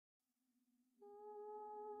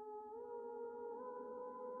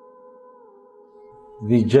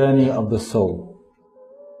the journey of the soul.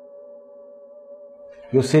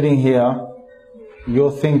 You're sitting here,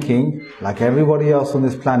 you're thinking, like everybody else on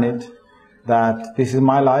this planet, that this is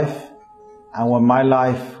my life, and when my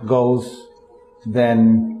life goes,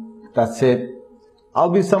 then that's it. I'll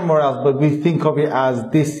be somewhere else, but we think of it as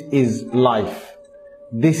this is life.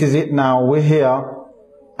 This is it now, we're here,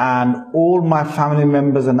 and all my family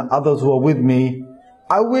members and others who are with me,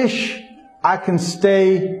 I wish I can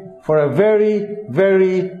stay for a very,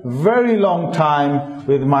 very, very long time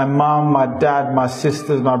with my mom, my dad, my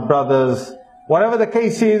sisters, my brothers. Whatever the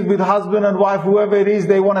case is, with husband and wife, whoever it is,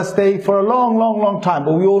 they want to stay for a long, long, long time.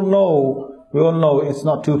 But we all know it's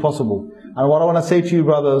not too possible. And what I want to say to you,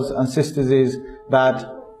 brothers and sisters, is that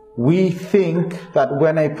we think that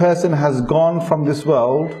when a person has gone from this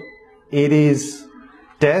world, it is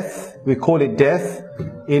death. We call it death.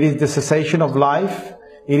 It is the cessation of life.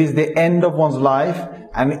 It is the end of one's life,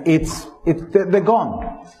 and they're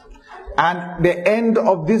gone. And the end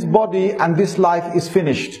of this body and this life is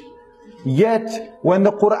finished. Yet, when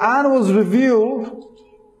the Quran was revealed,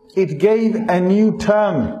 it gave a new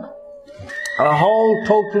term, a whole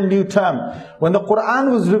total new term. When the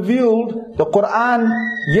Quran was revealed, the Quran,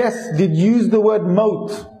 yes, did use the word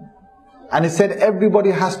maut, and it said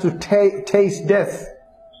everybody has to taste death.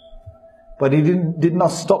 But it did not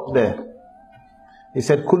stop there. He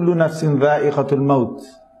said, Kullu nafsin dha'iqatul maut.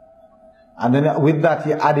 And then with that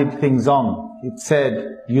he added things on. It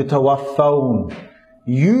said, Yutawaffawun.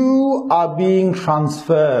 You are being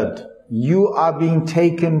transferred. You are being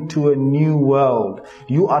taken to a new world.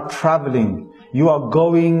 You are traveling. You are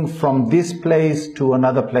going from this place to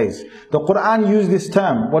another place. The Quran used this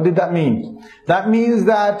term. What did that mean? That means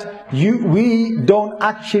that we don't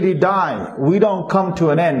actually die. We don't come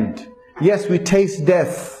to an end. Yes, we taste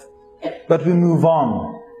death, but we move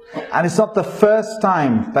on. And it's not the first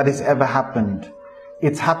time that it's ever happened.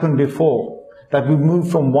 It's happened before, that we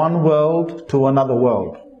move from one world to another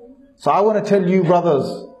world. So I want to tell you,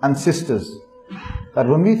 brothers and sisters, that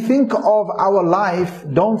when we think of our life,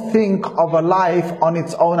 don't think of a life on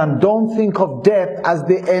its own, and don't think of death as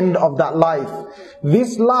the end of that life.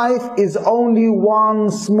 This life is only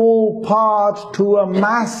one small part to a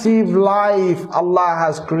massive life Allah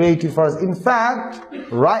has created for us. In fact,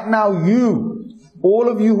 right now all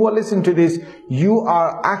of you who are listening to this, you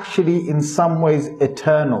are actually in some ways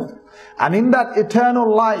eternal. And in that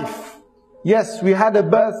eternal life, yes, we had a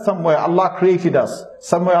birth somewhere. Allah created us.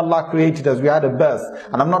 Somewhere Allah created us. We had a birth.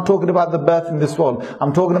 And I'm not talking about the birth in this world.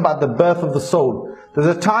 I'm talking about the birth of the soul.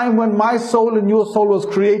 There's a time when my soul and your soul was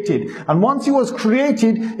created. And once it was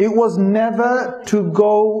created, it was never to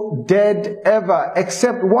go dead ever,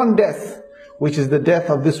 except one death, which is the death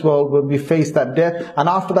of this world, when we face that death. And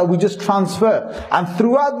after that, we just transfer. And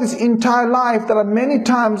throughout this entire life, there are many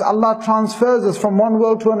times Allah transfers us from one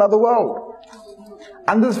world to another world.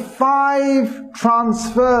 And there's 5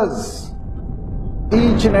 transfers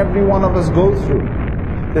each and every one of us go through.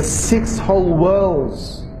 There's 6 whole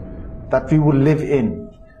worlds that we will live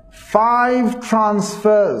in. 5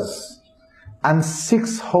 transfers and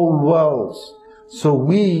 6 whole worlds. So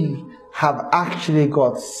we have actually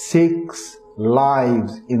got 6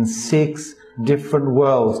 lives in 6 different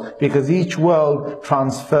worlds, because each world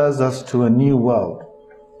transfers us to a new world.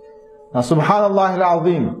 Now, subhanallah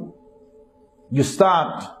al-azim, you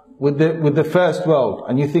start with the first world,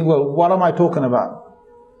 and you think, well, what am I talking about?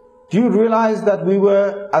 Do you realize that we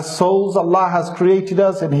were, as souls, Allah has created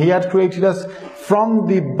us, and He had created us from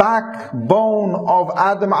the backbone of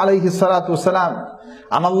Adam alayhi salatu wasalam.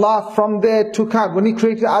 And Allah from there took out, when He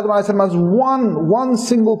created Adam alayhi salam as one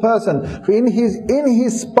single person, in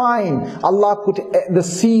his spine, Allah put the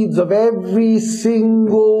seeds of every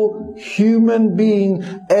single human being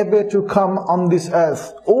ever to come on this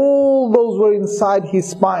earth. All those were inside His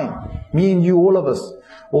spine. Me and you, all of us.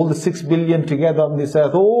 All the 6 billion together on this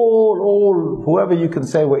earth, all, whoever you can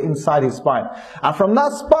say, were inside His spine. And from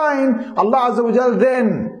that spine, Allah Azza wa Jal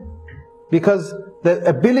then, because the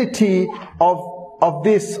ability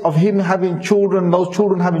of Him having children, those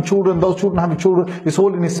children having children, those children having children, is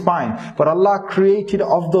all in His spine. But Allah created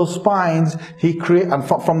of those spines, and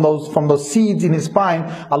from those seeds in His spine,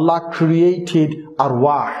 Allah created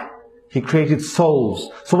arwah. He created souls.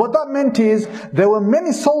 So what that meant is, there were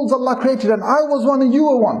many souls Allah created, and I was one and you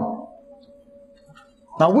were one.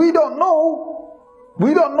 Now we don't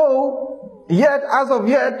know yet, as of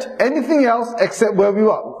yet, anything else except where we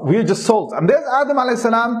are. We are just souls. And there's Adam alayhi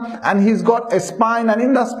salam, and he's got a spine, and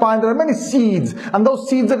in that spine there are many seeds, and those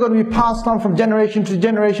seeds are going to be passed on from generation to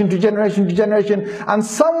generation to generation to generation, and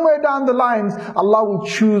somewhere down the lines, Allah will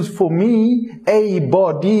choose for me a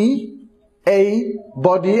body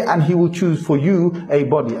body and He will choose for you a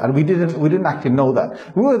body. And we didn't actually know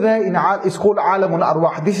that. We were there it's called Alamul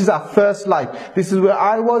Arwah. This is our first life. This is where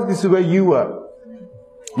I was, this is where you were.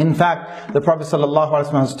 In fact, the Prophet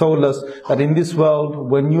ﷺ has told us that in this world,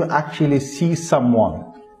 when you actually see someone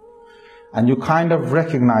and you kind of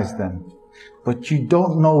recognize them, but you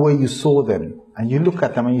don't know where you saw them, and you look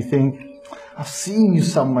at them and you think, I've seen you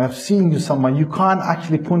somewhere, I've seen you somewhere. You can't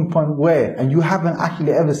actually pinpoint where, and you haven't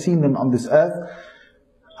actually ever seen them on this earth.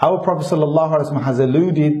 Our Prophet ﷺ has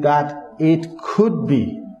alluded that it could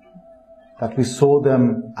be that we saw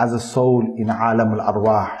them as a soul in Alam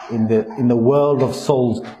al-Arwah, in the world of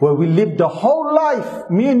souls, where we lived the whole life,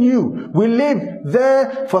 me and you. We lived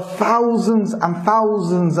there for thousands and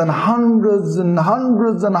thousands and hundreds and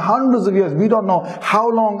hundreds and hundreds of years. We don't know how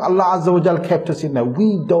long Allah Azza wa Jal kept us in there.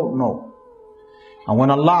 We don't know. And when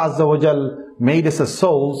Allah Azza wa Jal made us as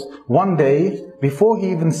souls, one day, before He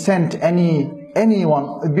even sent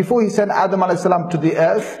anyone, before He sent Adam alayhi salam to the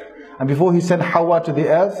earth, and before He sent Hawa to the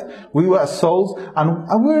earth, we were as souls, and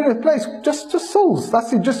we were in a place, just souls.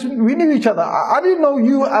 That's it. We knew each other. I didn't know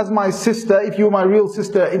you as my sister, if you were my real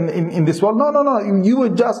sister in this world. No. You were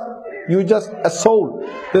just a soul.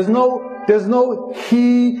 There's no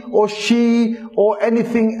he or she or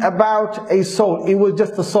anything about a soul. It was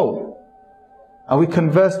just a soul. And we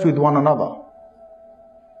conversed with one another,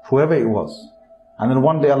 whoever it was. And then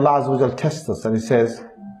one day Allah Azza wa Jal tests us, and He says,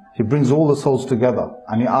 He brings all the souls together,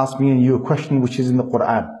 and He asks me and you a question which is in the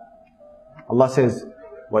Quran. Allah says,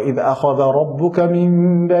 وَإِذْ أَخَذَ رَبُّكَ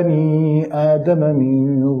مِن بَنِي آدَمَ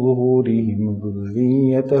مِن ظُهُورِهِمْ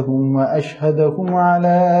ذُرِّيَّتَهُمْ وَأَشْهَدَهُمْ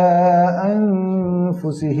عَلَىٰ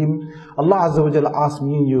أَنفُسِهِمْ. Allah Azza wa Jalla asked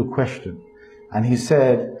me and you a question. And He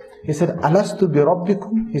said, أَلَسْتُ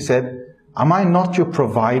بِرَبِّكُمْ? He said, am I not your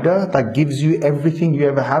provider that gives you everything you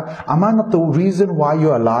ever have? Am I not the reason why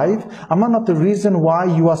you're alive? Am I not the reason why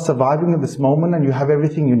you are surviving at this moment and you have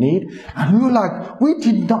everything you need? And we were like, we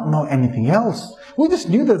did not know anything else. We just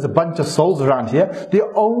knew there's a bunch of souls around here. The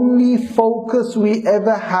only focus we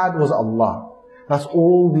ever had was Allah. That's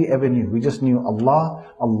all we ever knew. We just knew Allah,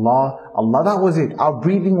 Allah, Allah. That was it. Our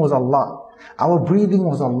breathing was Allah. Our breathing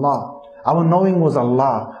was Allah. Our knowing was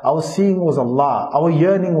Allah. Our seeing was Allah. Our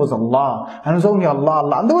yearning was Allah. And it was only Allah,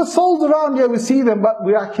 Allah. And there were souls around here, we see them, but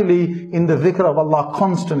we're actually in the dhikr of Allah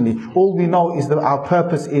constantly. All we know is that our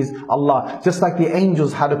purpose is Allah. Just like the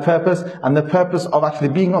angels had a purpose, and the purpose of actually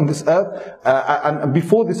being on this earth, and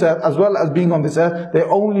before this earth, as well as being on this earth, they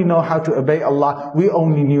only know how to obey Allah. We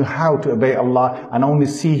only knew how to obey Allah, and only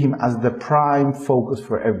see Him as the prime focus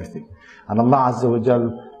for everything. And Allah Azza wa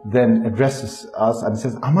Jal then addresses us and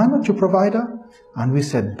says, am I not your provider? And we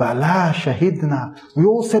said, Bala shahidna. We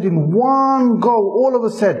all said in one go, all of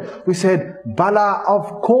us said, we said, Bala,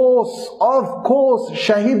 of course,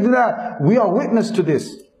 shahidna. We are witness to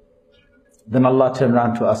this. Then Allah turned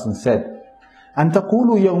around to us and said, أَن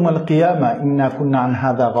تَقُولُوا يَوْمَ الْقِيَامَةِ إِنَّا كُنَّا عَنْ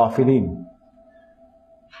هَذَا غَافِلِينَ.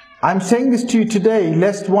 I'm saying this to you today,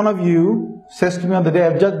 lest one of you says to me on the Day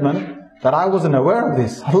of Judgment, that I wasn't aware of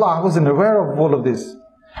this. Allah, I wasn't aware of all of this.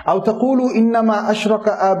 أو تقولوا إنما أشرك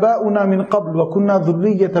آباؤنا من قبل وكنا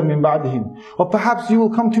ذرية من بعدهم. Or perhaps you will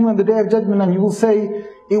come to me on the Day of Judgment and you will say,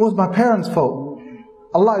 it was my parents' fault.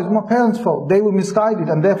 Allah, it was my parents' fault. They were misguided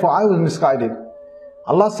and therefore I was misguided.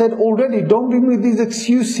 Allah said already, don't bring me these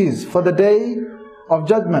excuses for the Day of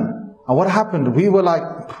Judgment. And what happened? We were like,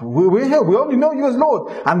 we're here, we only know you as Lord.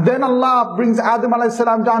 And then Allah brings Adam alayhi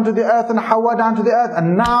salam down to the earth and Hawa down to the earth,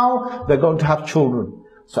 and now they're going to have children.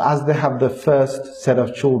 So as they have the first set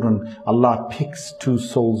of children, Allah picks two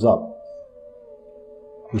souls up.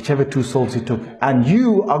 Whichever two souls He took. And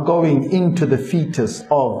you are going into the fetus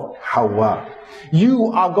of Hawa.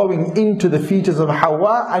 You are going into the fetus of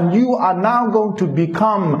Hawa, and you are now going to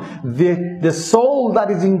become the soul that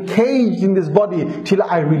is encaged in this body till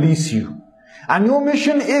I release you. And your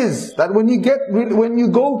mission is that when you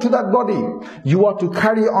go to that body, you are to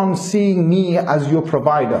carry on seeing me as your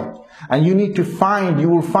provider. And you need to you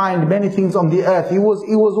will find many things on the earth. It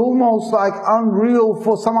was almost like unreal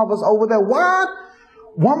for some of us over there. What?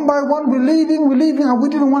 One by one we're leaving, and we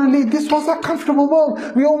didn't want to leave. This was a comfortable world.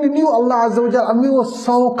 We only knew Allah Azza wa Jalla, and we were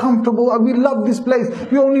so comfortable, and we loved this place.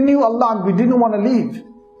 We only knew Allah, and we didn't want to leave.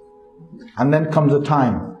 And then comes a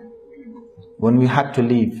time when we had to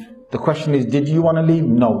leave. The question is, did you want to leave?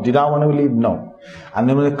 No. Did I want to leave? No. And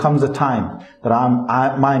then when it comes a time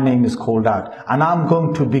that my name is called out, and I'm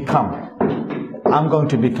going to become.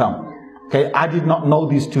 Okay, I did not know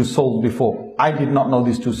these two souls before.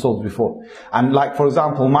 And like, for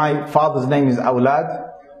example, my father's name is Awlad,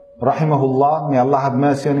 Rahimahullah, may Allah have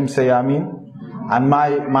mercy on him, say Ameen. And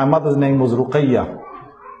my mother's name was Ruqayya.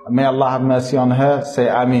 may Allah have mercy on her, say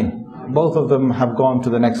Ameen. Both of them have gone to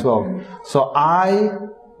the next world. So I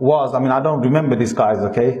don't remember this, guys,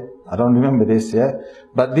 okay? I don't remember this, yeah?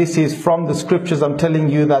 But this is from the scriptures. I'm telling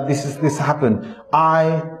you that this happened.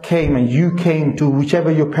 I came and you came to whichever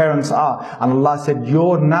your parents are. And Allah said,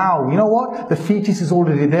 you're now, you know what? The fetus is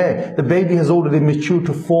already there. The baby has already matured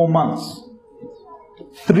to 4 months.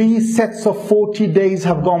 3 sets of 40 days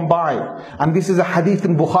have gone by. And this is a hadith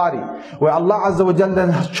in Bukhari, where Allah Azza wa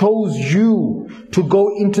Jalla chose you to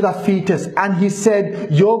go into that fetus. And He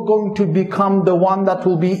said, you're going to become the one that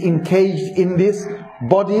will be encaged in this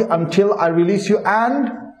body until I release you.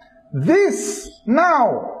 And this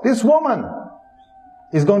woman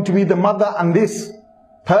is going to be the mother, and this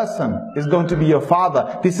person is going to be your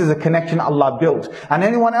father. This is a connection Allah built. And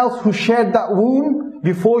anyone else who shared that womb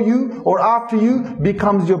before you or after you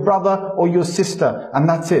becomes your brother or your sister, and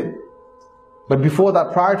that's it. But before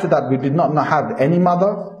that, prior to that, we did not have any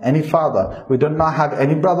mother, any father. We did not have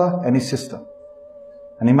any brother, any sister.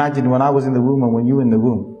 And imagine when I was in the womb and when you were in the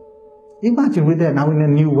womb. Imagine we're there now in a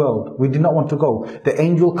new world. We did not want to go. The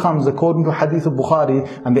angel comes according to Hadith of Bukhari,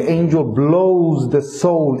 and the angel blows the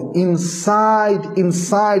soul inside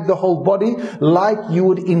the whole body, like you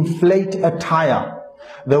would inflate a tire.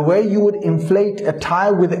 The way you would inflate a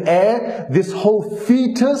tire with air, this whole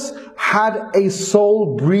fetus had a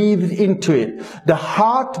soul breathed into it. The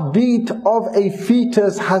heartbeat of a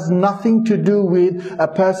fetus has nothing to do with a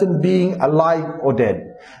person being alive or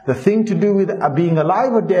dead. The thing to do with being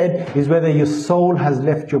alive or dead is whether your soul has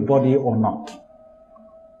left your body or not.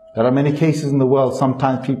 There are many cases in the world,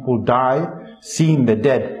 sometimes people die, seeing the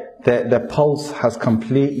dead, their pulse has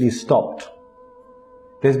completely stopped.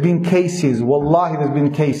 There's been cases, wallahi there's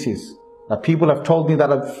been cases, that people have told me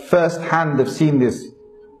that at first hand they've seen this.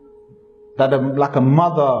 That like a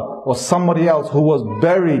mother or somebody else who was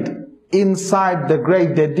buried inside the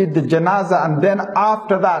grave, they did the janazah, and then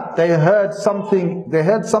after that they heard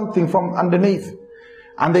something from underneath.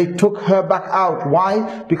 And they took her back out.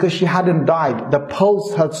 Why? Because she hadn't died. The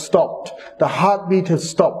pulse had stopped. The heartbeat had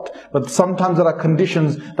stopped. But sometimes there are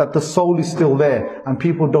conditions that the soul is still there, and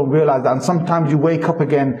people don't realize that. And sometimes you wake up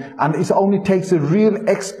again, and it only takes a real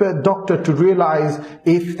expert doctor to realize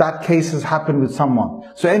if that case has happened with someone.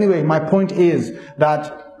 So anyway, my point is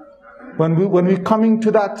that when we're coming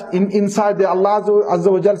to that, inside there, Allah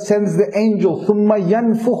Azza wa Jal sends the angel, ثُمَّ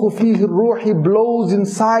يَنْفُخُ فِيهِ الرُّوحِ, He blows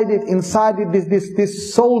inside it,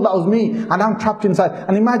 this soul that was me, and I'm trapped inside.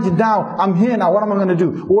 And imagine now, I'm here now, what am I going to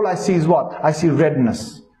do? All I see is what? I see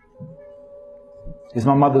redness. It's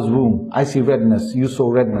my mother's womb. I see redness, you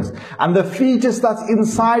saw redness. And the fetus that's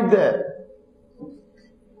inside there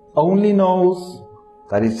only knows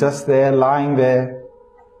that it's just there, lying there.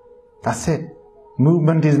 That's it.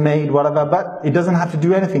 Movement is made, whatever, but it doesn't have to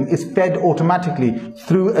do anything. It's fed automatically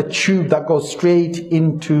through a tube that goes straight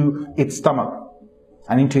into its stomach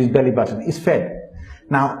and into his belly button. It's fed.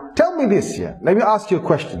 Now, tell me this here. Let me ask you a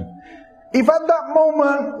question. If at that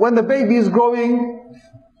moment when the baby is growing,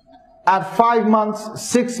 at 5 months,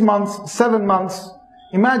 6 months, 7 months,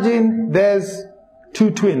 imagine there's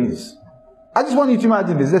 2 twins. I just want you to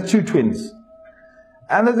imagine this. There's 2 twins.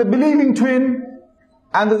 And there's a believing twin,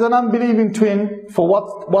 and there's an unbelieving twin for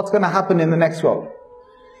what's going to happen in the next world.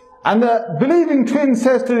 And the believing twin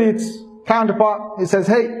says to its counterpart, he says,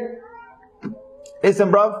 hey,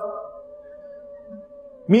 listen bruv,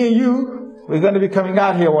 me and you, we're going to be coming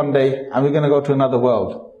out here one day, and we're going to go to another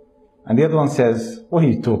world. And the other one says, what are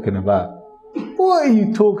you talking about? What are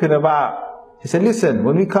you talking about? He said, listen,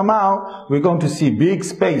 when we come out, we're going to see big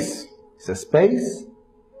space. He said, space?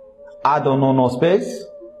 I don't know no space.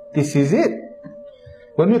 This is it.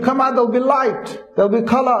 When we come out, there'll be light, there'll be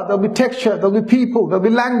color, there'll be texture, there'll be people, there'll be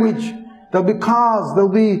language, there'll be cars, there'll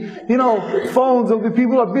be, phones, there'll be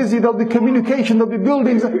people who are busy, there'll be communication, there'll be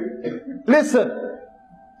buildings. Listen,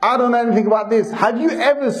 I don't know anything about this. Have you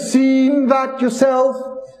ever seen that yourself?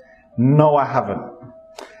 No, I haven't.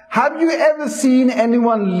 Have you ever seen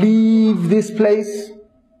anyone leave this place?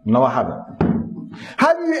 No, I haven't.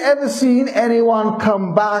 Have you ever seen anyone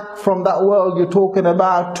come back from that world you're talking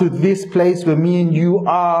about to this place where me and you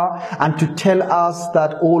are, and to tell us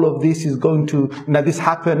that all of this is going to, this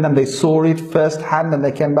happened and they saw it firsthand and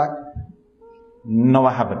they came back? No,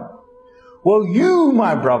 I haven't. Well, you,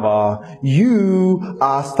 my brother, you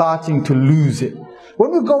are starting to lose it.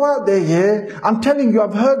 When we go out there, yeah, I'm telling you,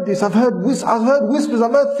 I've heard this, I've heard whispers,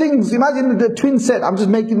 I've heard things. Imagine the twin said, I'm just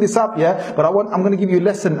making this up, yeah, but I'm going to give you a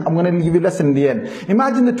lesson. I'm going to give you a lesson in the end.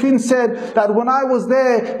 Imagine the twin said that when I was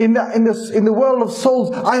there in the world of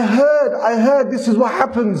souls, I heard this is what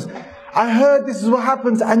happens. I heard this is what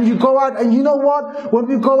happens. And you go out, and you know what? When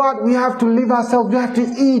we go out, we have to live ourselves. We have to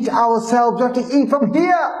eat ourselves. We have to eat from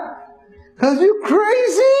here. Because you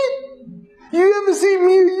crazy? You ever see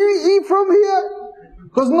me? You eat from here?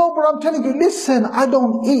 Because no, but I'm telling you, listen, I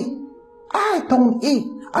don't eat. I don't eat.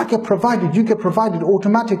 I get provided. You get provided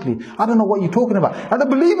automatically. I don't know what you're talking about. And the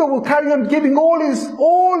believer will carry on giving all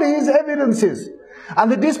his evidences.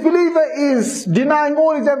 And the disbeliever is denying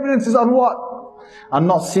all his evidences on what? I'm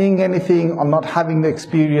not seeing anything, I'm not having the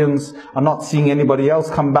experience, I'm not seeing anybody else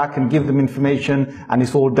come back and give them information, and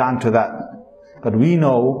it's all down to that. But we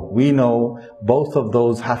know both of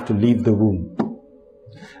those have to leave the womb.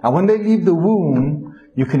 And when they leave the womb,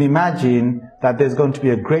 you can imagine that there's going to be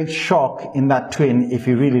a great shock in that twin if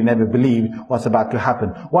you really never believe what's about to happen.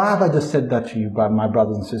 Why have I just said that to you, my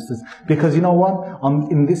brothers and sisters? Because you know what?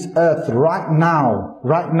 In this earth, right now,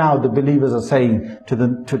 the believers are saying to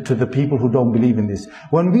the people who don't believe in this,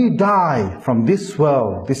 when we die from this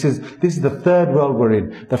world, this is the third world we're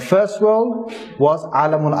in. The first world was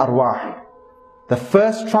Alamul Arwah. The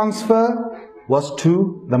first transfer was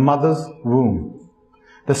to the mother's womb.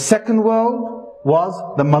 The second world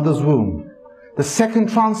was the mother's womb. The second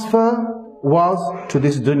transfer was to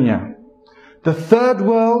this dunya. The third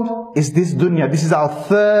world is this dunya. This is our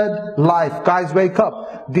third life. Guys, wake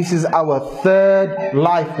up. This is our third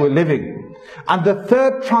life we're living. And the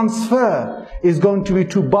third transfer is going to be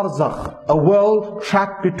to Barzakh, a world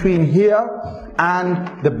trapped between here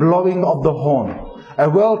and the blowing of the horn. A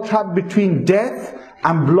world trapped between death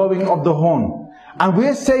and blowing of the horn. And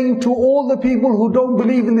we're saying to all the people who don't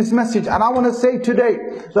believe in this message, and I want to say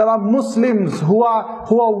today, there are Muslims who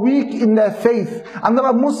are weak in their faith, and there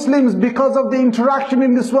are Muslims, because of the interaction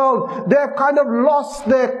in this world, they've kind of lost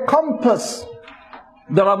their compass.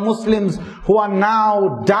 There are Muslims who are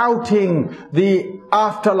now doubting the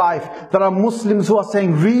afterlife. There are Muslims who are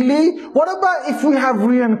saying, really? What about if we have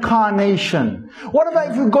reincarnation? What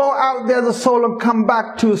about if we go out there as a soul and come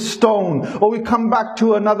back to a stone, or we come back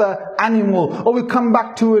to another animal, or we come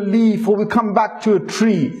back to a leaf, or we come back to a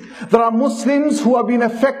tree? There are Muslims who have been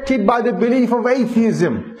affected by the belief of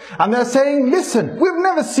atheism, and they're saying, listen, we've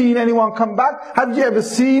never seen anyone come back. Have you ever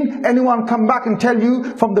seen anyone come back and tell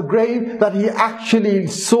you from the grave that he actually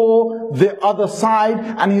saw the other side,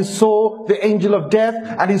 and he saw the angel of death,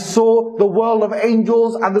 and he saw the world of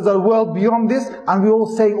angels, and there's a world beyond this? And we all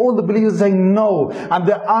say, all the believers are saying no, and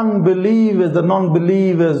the unbelievers, the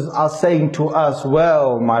non-believers are saying to us,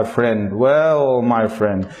 well my friend,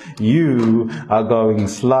 you are going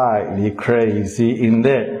slightly crazy in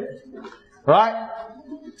there. Right?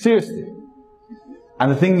 Seriously.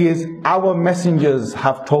 And the thing is, our messengers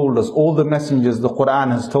have told us, all the messengers, the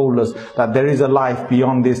Quran has told us that there is a life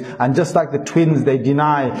beyond this. And just like the twins, they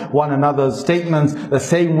deny one another's statements, the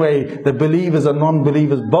same way the believers and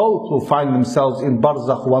non-believers both will find themselves in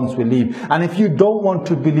Barzakh once we leave. And if you don't want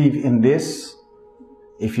to believe in this,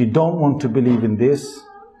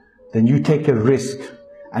 then you take a risk.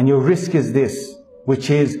 And your risk is this, which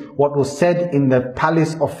is what was said in the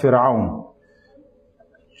palace of Fir'aun.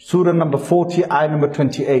 Surah number 40, ayah number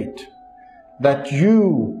 28. That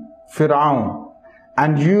you, Fir'aun,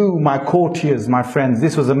 and you, my courtiers, my friends.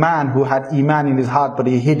 This was a man who had Iman in his heart, but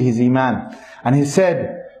he hid his Iman. And he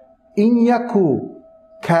said, إِن يَكُ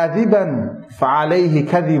كَاذِبًا فَعَلَيْهِ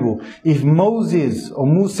كَذِبُ. If Moses or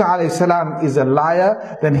Musa alayhi salam is a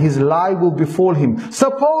liar, then his lie will befall him.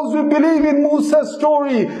 Suppose we believe in Musa's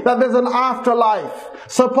story that there's an afterlife.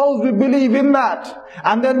 Suppose we believe in that,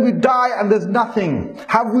 and then we die and there's nothing.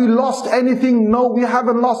 Have we lost anything? No, we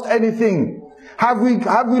haven't lost anything. Have we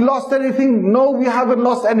lost anything? No, we haven't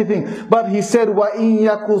lost anything. But he said, وَإِن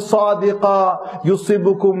يَكُ صَادِقًا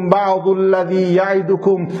يُصِبُكُمْ بَعْضُ الَّذِي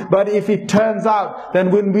يَعِدُكُمْ. But if it turns out, then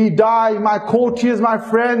when we die, my courtiers, my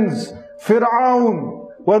friends, Fir'aun,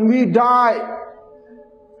 when we die,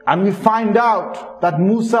 and we find out that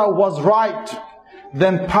Musa was right,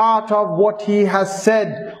 then part of what he has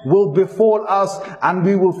said will befall us, and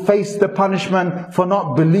we will face the punishment for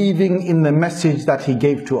not believing in the message that he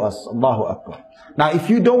gave to us. Allahu Akbar. Now, if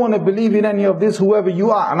you don't want to believe in any of this, whoever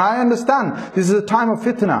you are, and I understand this is a time of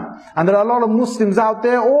fitna, and there are a lot of Muslims out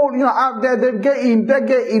there, out there, they're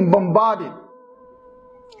getting bombarded.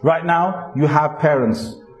 Right now, you have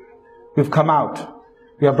parents. We've come out.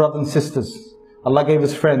 We are brothers and sisters. Allah gave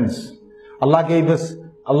us friends. Allah gave us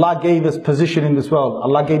Allah gave us position in this world.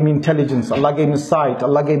 Allah gave me intelligence. Allah gave me sight.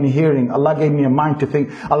 Allah gave me hearing. Allah gave me a mind to think.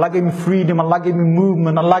 Allah gave me freedom. Allah gave me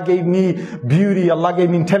movement. Allah gave me beauty. Allah gave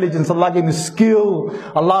me intelligence. Allah gave me skill.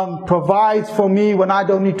 Allah provides for me when I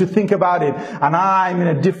don't need to think about it. And I'm in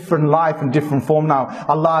a different life, in different form now.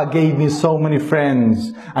 Allah gave me so many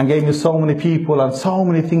friends and gave me so many people and so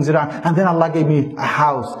many things around. And then Allah gave me a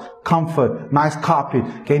house, comfort, nice carpet,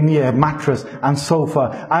 gave me a mattress and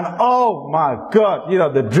sofa, and oh my God, you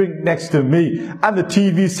know, the drink next to me and the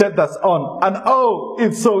TV set that's on, and oh,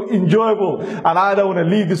 it's so enjoyable, and I don't want to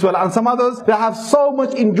leave this world. And some others, they have so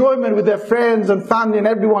much enjoyment with their friends and family and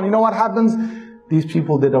everyone. You know what happens? These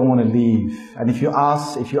people, they don't want to leave. And if you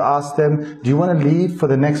ask them, do you want to leave for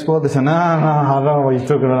the next world? They say, no, I don't know what you're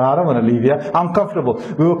talking about. I don't want to leave here. I'm comfortable.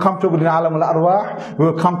 We were comfortable in Alam al-Arwah. We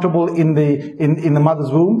were comfortable in the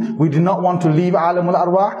mother's womb. We did not want to leave Alam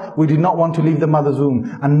al-Arwah. We did not want to leave the mother's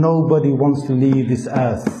womb. And nobody wants to leave this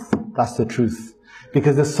earth. That's the truth.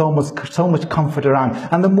 Because there's so much comfort around.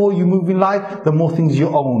 And the more you move in life, the more things you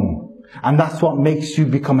own. And that's what makes you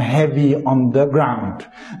become heavy on the ground.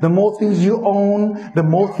 The more things you own, the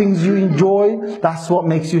more things you enjoy, that's what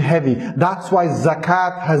makes you heavy. That's why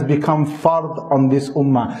zakat has become fard on this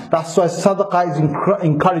ummah. That's why sadaqah is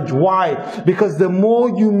encouraged. Why? Because the more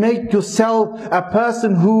you make yourself a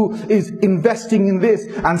person who is investing in this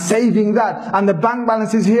and saving that, and the bank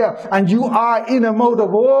balance is here, and you are in a mode of,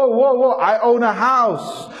 whoa, I own a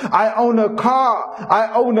house, I own a car,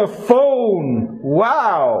 I own a phone.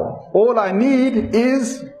 Wow. All I need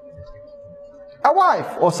is a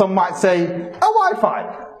wife, or some might say a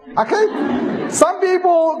Wi-Fi. Okay? Some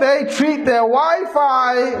people, they treat their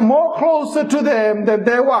Wi-Fi more closer to them than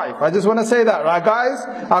their wife. I just want to say that, right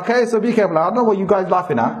guys? Okay, so be careful. I don't know what you guys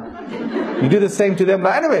laughing at. You do the same to them.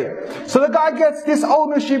 But anyway, so the guy gets this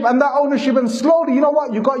ownership and that ownership, and slowly, you know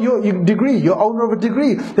what? You got your degree, you're owner of a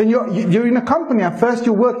degree. Then you're in a company, and first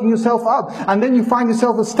you're working yourself up, and then you find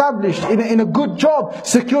yourself established in a good job,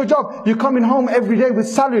 secure job. You're coming home every day with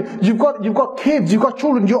salary. You've got kids, you've got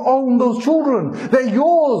children. You own those children. They're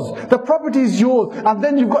yours. The property is yours. And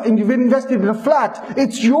then you've invested in a flat.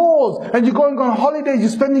 It's yours. And you're going on holidays. You're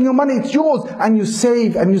spending your money. It's yours. And you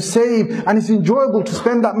save and you save, and it's enjoyable to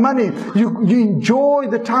spend that money. You enjoy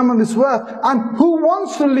the time on this earth. And who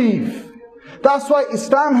wants to leave? That's why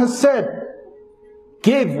Islam has said,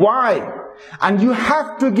 give. Why? And you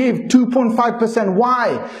have to give 2.5%.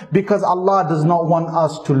 Why? Because Allah does not want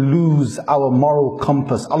us to lose our moral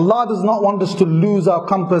compass. Allah does not want us to lose our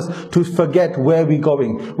compass, to forget where we're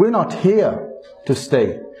going. We're not here to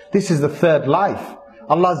stay. This is the third life.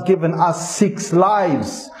 Allah's given us 6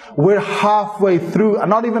 lives. We're halfway through, and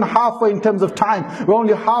not even halfway in terms of time. We're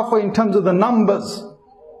only halfway in terms of the numbers.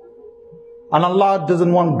 And Allah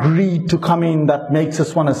doesn't want greed to come in that makes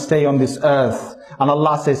us want to stay on this earth. And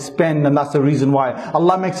Allah says spend, and that's the reason why.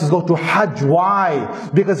 Allah makes us go to Hajj. Why?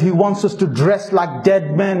 Because He wants us to dress like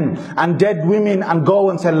dead men and dead women and go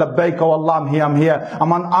and say, Labbaik, oh Allah, I'm here.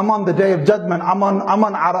 I'm on the Day of Judgment. I'm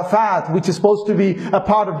on Arafat, which is supposed to be a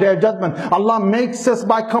part of Day of Judgment. Allah makes us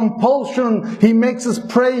by compulsion. He makes us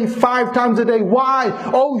pray 5 times a day. Why?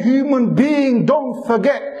 Oh human being, don't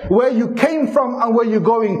forget where you came from and where you're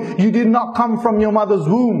going. You did not come from your mother's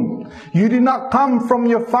womb. You did not come from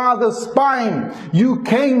your father's spine. You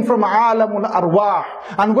came from Alam al-Arwah.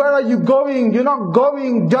 And where are you going? You're not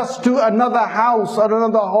going just to another house or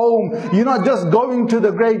another home. You're not just going to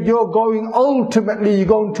the grave. You're going, ultimately, you're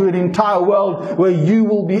going to an entire world where you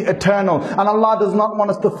will be eternal. And Allah does not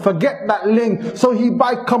want us to forget that link. So He,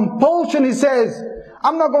 by compulsion, He says,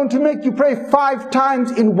 I'm not going to make you pray 5 times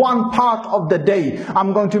in one part of the day.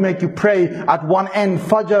 I'm going to make you pray at one end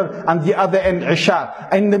Fajr and the other end Isha.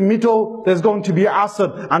 In the middle there's going to be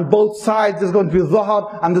Asr, and both sides there's going to be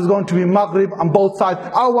Dhuhr, and there's going to be Maghrib on both sides.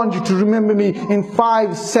 I want you to remember me in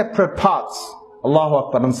 5 separate parts. Allahu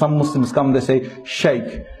Akbar. And some Muslims come, they say,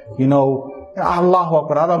 Shaykh, you know, Allahu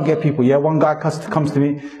Akbar, I don't get people. Yeah, one guy comes to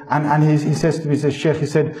me and he says to me, he says, Sheikh, he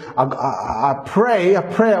said, I pray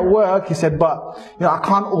at work. He said, but you know, I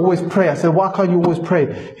can't always pray. I said, why can't you always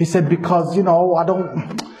pray? He said, because you know, I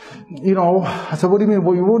don't, you know. I said, what do you mean?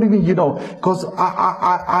 What do you mean, you know? Because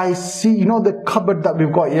I see, you know, the cupboard that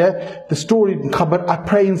we've got here, the storing cupboard, I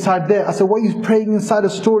pray inside there. I said, what are you praying inside a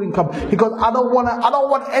storing cupboard? He goes, I don't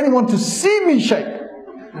want anyone to see me, Sheikh.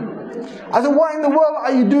 I said, what in the world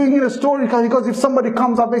are you doing in a story? Because if somebody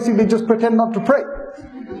comes, I basically just pretend not to pray.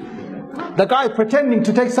 The guy pretending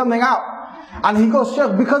to take something out. And he goes,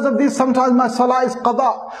 Sheikh, because of this, sometimes my salah is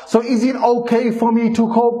qada. So is it okay for me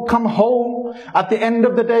to come home at the end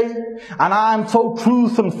of the day? And I'm so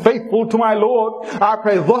truth and faithful to my Lord. I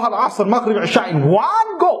pray Dhuhr, Asr, Maghrib, Isha in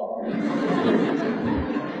one go.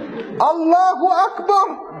 Allahu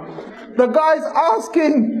Akbar. The guy's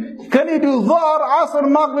asking, can he do Dhuhr, Asr,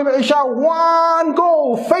 Maghrib, Isha? One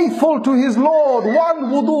go, faithful to his Lord.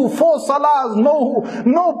 One wudu, 4 salahs,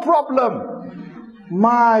 no problem.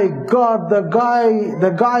 My God, the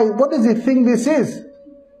guy, what does he think this is?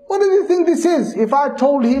 What does he think this is? If I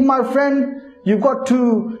told him, my friend, you've got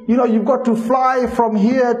to fly from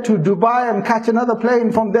here to Dubai and catch another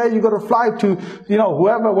plane. From there, you've got to fly to,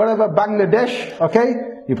 whatever, Bangladesh, okay?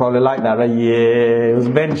 You probably like that, right? Yeah, it was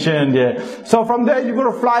mentioned, yeah. So from there, you've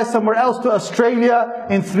got to fly somewhere else to Australia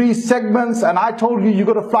in 3 segments. And I told you've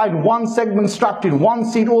got to fly in 1 segment, strapped in 1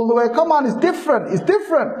 seat all the way. Come on, it's different. It's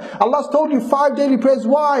different. Allah's told you 5 daily prayers.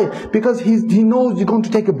 Why? Because He knows you're going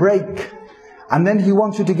to take a break. And then He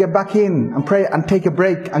wants you to get back in and pray and take a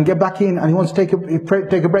break and get back in, and He wants to take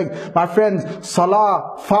a break. My friends,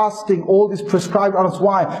 salah, fasting, all this prescribed on us.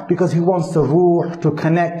 Why? Because He wants the ruh to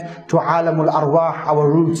connect to alamul arwah, our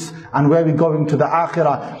roots, and where we're going to the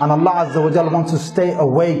akhirah. And Allah Azza wa Jalla wants to stay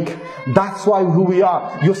awake. That's why who we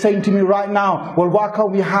are. You're saying to me right now, well, why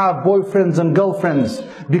can't we have boyfriends and girlfriends?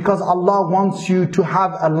 Because Allah wants you to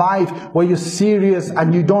have a life where you're serious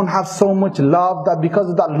and you don't have so much love that because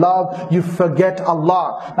of that love you forget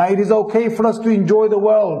Allah. Now it is okay for us to enjoy the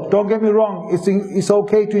world. Don't get me wrong. It's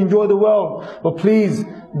okay to enjoy the world. But please,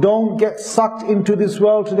 don't get sucked into this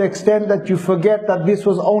world to the extent that you forget that this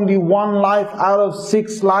was only 1 life out of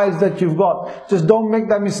 6 lives that you've got. Just don't make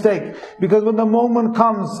that mistake. Because when the moment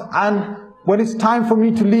comes and when it's time for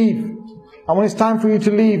me to leave, and when it's time for you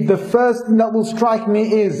to leave, the first thing that will strike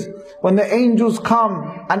me is when the angels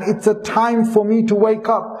come and it's a time for me to wake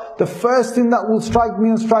up, the first thing that will strike me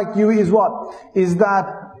and strike you is what? Is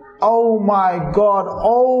that, oh my God,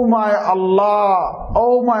 oh my Allah,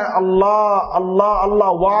 oh my Allah,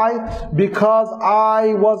 Allah. Why? Because I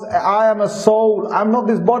am a soul. I'm not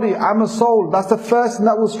this body, I'm a soul. That's the first thing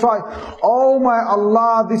that will strike. Oh my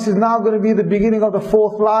Allah, this is now going to be the beginning of the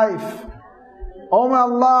 4th life. Oh my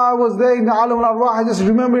Allah, I was there in the Alam al-Arwah. I just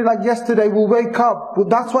remember it like yesterday. We'll wake up. But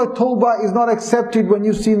that's why Tawbah is not accepted when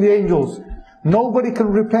you've seen the angels. Nobody can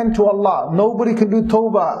repent to Allah. Nobody can do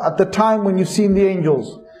Tawbah at the time when you've seen the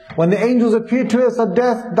angels. When the angels appear to us at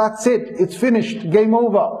death, that's it. It's finished. Game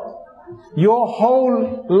over. Your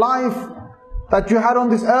whole life that you had on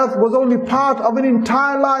this earth was only part of an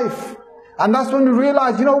entire life. And that's when we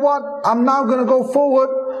realize, you know what? I'm now going to go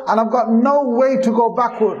forward. And I've got no way to go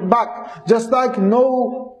back. Just like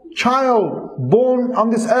no child born on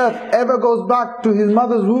this earth ever goes back to his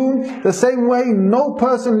mother's womb, the same way no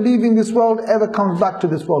person leaving this world ever comes back to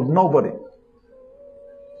this world. Nobody.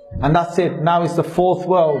 And that's it. Now it's the 4th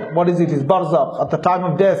world. What is it? It's barzakh. At the time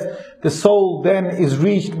of death, the soul then is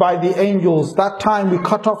reached by the angels. That time we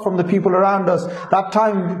cut off from the people around us. That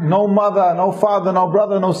time no mother, no father, no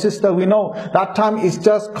brother, no sister. We know that time is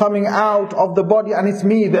just coming out of the body, and it's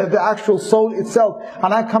me, the actual soul itself.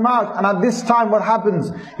 And I come out, and at this time what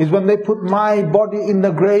happens is when they put my body in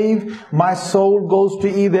the grave, my soul goes to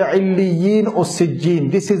either Illiyin or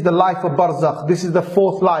Sijjin. This is the life of barzakh. This is the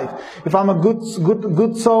 4th life. If I'm a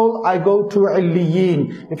good soul, I go to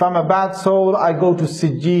Illiyin. If I'm a bad soul, I go to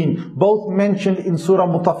Sijjin. Both mentioned in Surah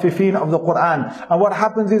Mutaffifin of the Quran. And what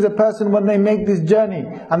happens is a person, when they make this journey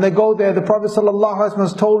and they go there, the Prophet ﷺ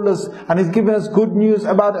has told us and he's given us good news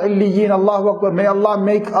about Illiyin. Allahu Akbar. May Allah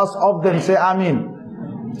make us of them. Say Ameen.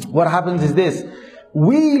 What happens is this.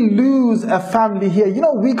 We lose a family here. You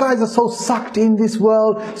know, we guys are so sucked in this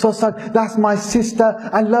world. So sucked. That's my sister.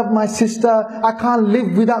 I love my sister. I can't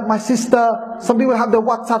live without my sister. Some people have their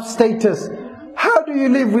WhatsApp status. How do you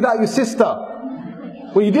live without your sister?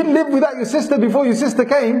 Well, you didn't live without your sister before your sister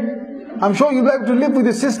came. I'm sure you'll be able to live with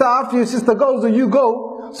your sister after your sister goes or you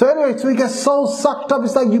go. So anyway, so you get so sucked up.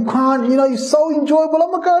 It's like you can't, you're so enjoyable.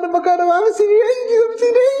 Oh my God, I haven't seen you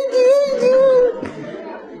in ages.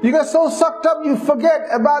 You get so sucked up, you forget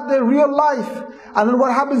about the real life. And then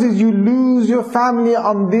what happens is you lose your family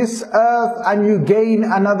on this earth and you gain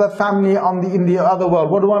another family in the other world.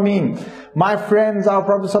 What do I mean? My friends, our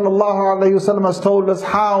Prophet ﷺ has told us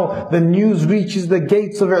how the news reaches the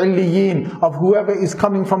gates of Illiyin, of whoever is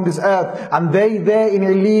coming from this earth. And they there in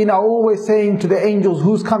Illiyin are always saying to the angels,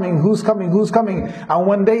 who's coming, who's coming, who's coming? And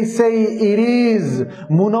when they say it is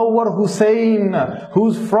Munawwar Hussain,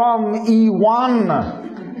 who's from E1,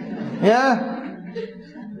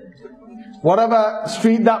 whatever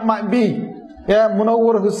street that might be.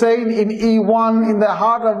 Munawwar Hussain in E1 in the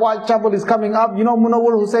heart of Whitechapel is coming up. You know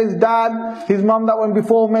Munawwar Hussain's dad, his mum that went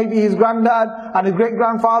before, maybe his granddad and his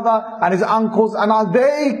great-grandfather and his uncles, and as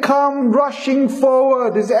they come rushing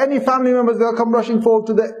forward, is there any family members that come rushing forward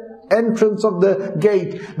to the entrance of the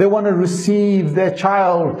gate. They want to receive their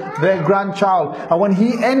child, their grandchild. And when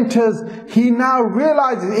he enters, he now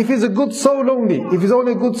realizes, if he's a good soul only, if he's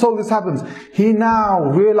only a good soul, this happens. He now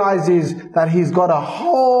realizes that he's got a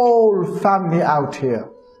whole family out here.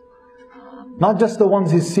 Not just the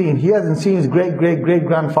ones he's seen. He hasn't seen his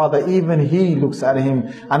great-great-great-grandfather. Even he looks at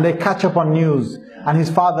him and they catch up on news. And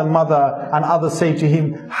his father, mother and others say to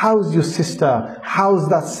him, how's your sister? How's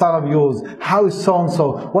that son of yours? How is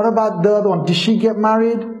so-and-so? What about the other one? Did she get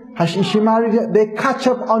married? Is she married yet? They catch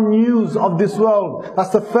up on news of this world.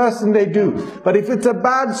 That's the first thing they do. But if it's a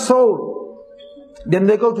bad soul, then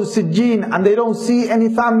they go to Sijjin and they don't see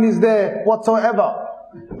any families there whatsoever.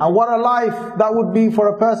 And what a life that would be for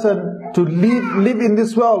a person to live in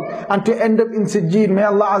this world and to end up in Sijjin. May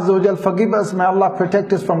Allah Azza wa Jal forgive us. May Allah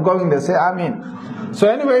protect us from going there. Say Ameen. So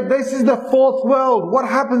anyway, this is the fourth world. What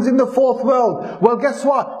happens in the fourth world? Well, guess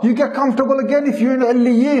what? You get comfortable again if you're in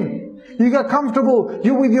Illiyin. You get comfortable.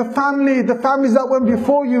 You're with your family, the families that went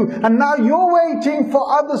before you. And now you're waiting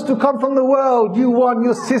for others to come from the world. You want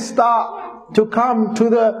your sister to come to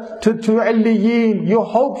Illiyin. You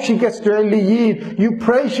hope she gets to Illiyin. You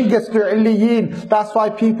pray she gets to Illiyin. That's why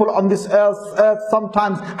people on this earth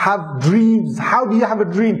sometimes have dreams. How do you have a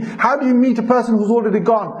dream? How do you meet a person who's already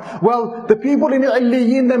gone? Well, the people in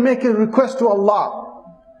Illiyin, they make a request to Allah.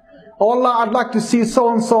 Oh Allah, I'd like to see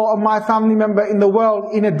so-and-so of my family member in the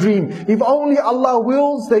world in a dream. If only Allah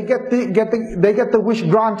wills, they get the wish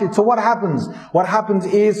granted. So what happens? What happens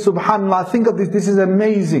is, subhanallah, think of this, this is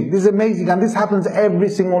amazing. This is amazing, and this happens every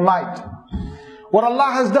single night. What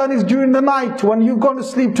Allah has done is during the night, when you've gone to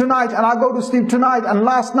sleep tonight, and I go to sleep tonight, and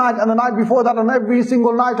last night, and the night before that, and every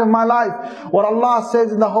single night of my life, what Allah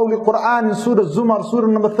says in the Holy Quran, in Surah Zumar, Surah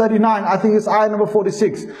number 39, I think it's ayah number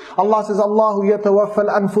 46. Allah says, Allahu yatawaffal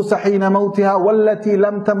anfusa hina mawtiha, wallati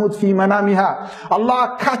lam tamut fi manamiha.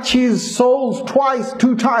 Allah catches souls twice,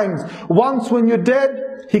 2 times. Once when you're dead,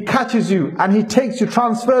 He catches you and He takes you,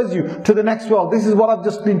 transfers you to the next world. This is what I've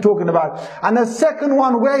just been talking about. And the second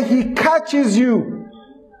one where He catches you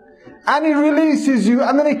and He releases you,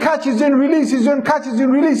 and then He catches you and releases you and catches you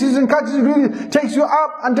and releases you and catches you, takes you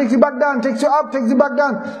up and takes you back down, takes you up, takes you back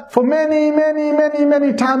down. For many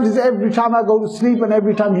times. Is every time I go to sleep and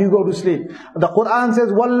every time you go to sleep. The Quran says,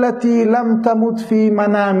 وَالَّتِي لَمْ تَمُتْ فِي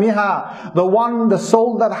مَنَامِهَا. The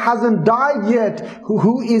soul that hasn't died yet,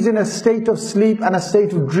 who is in a state of sleep and a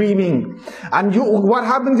state of dreaming. And what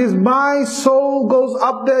happens is, my soul goes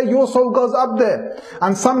up there, your soul goes up there.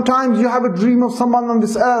 And sometimes you have a dream of someone on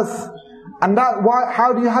this earth. And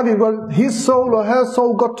how do you have it? Well, his soul or her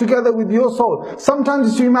soul got together with your soul. Sometimes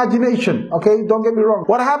it's your imagination, okay? Don't get me wrong.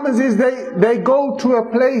 What happens is they go to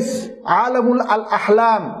a place, Alamul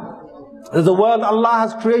al-Ahlam. There's a world Allah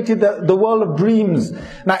has created, the world of dreams.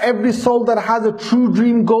 Now every soul that has a true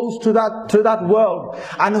dream goes to that world.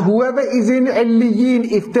 And whoever is in Illiyin,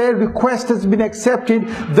 if their request has been accepted,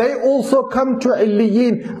 they also come to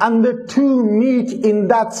Illiyin, and the two meet in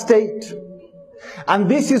that state. And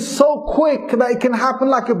this is so quick that it can happen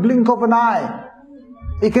like a blink of an eye.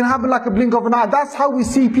 It can happen like a blink of an eye. That's how we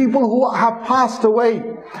see people who have passed away,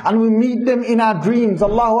 and we meet them in our dreams.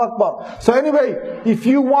 Allahu Akbar. So anyway, if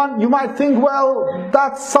you want, you might think, well,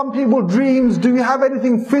 that's some people's dreams. Do you have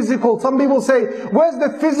anything physical? Some people say, where's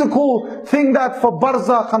the physical thing that for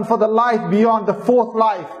barzakh and for the life beyond, the fourth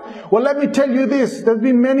life? Well, let me tell you this. There's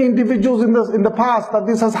been many individuals in the past that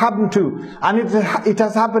this has happened to. And it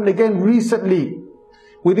has happened again recently.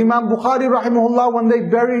 With Imam Bukhari rahimahullah, when they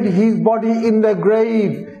buried his body in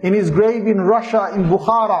his grave in Russia, in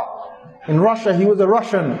Bukhara. In Russia, he was a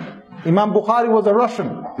Russian. Imam Bukhari was a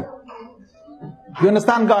Russian. You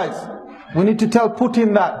understand, guys? We need to tell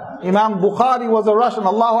Putin that. Imam Bukhari was a Russian.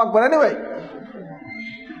 Allahu Akbar. Anyway,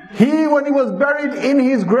 when he was buried in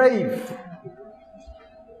his grave,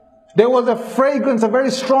 there was a fragrance, a very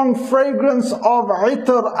strong fragrance of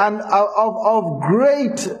itr, and of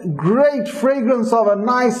great fragrance of a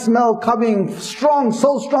nice smell coming, strong,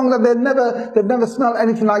 so strong that they've never smelled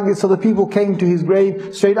anything like this. So the people came to his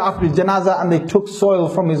grave straight after his janazah, and they took soil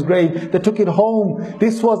from his grave. They took it home.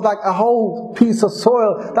 This was like a whole piece of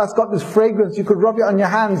soil that's got this fragrance. You could rub it on your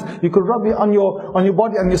hands, you could rub it on your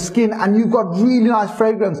body, on your skin, and you've got really nice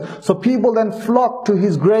fragrance. So people then flocked to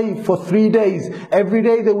his grave for 3 days. Every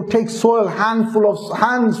day they would take soil, hands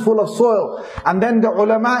full of soil. And then the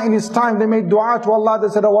ulama in his time, they made dua to Allah. They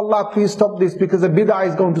said, oh Allah, please stop this, because the bid'ah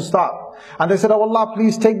is going to stop. And they said, oh Allah,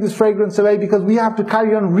 please take this fragrance away, because we have to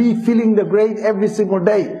carry on refilling the grave every single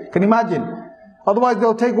day. Can you imagine? Otherwise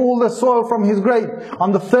they'll take all the soil from his grave.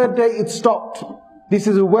 On the 3rd day it stopped. This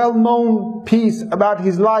is a well-known piece about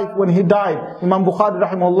his life when he died, Imam Bukhari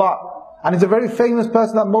rahimahullah. And it's a very famous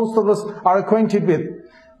person that most of us are acquainted with.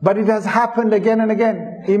 But it has happened again and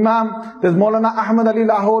again. There's Maulana Ahmad Ali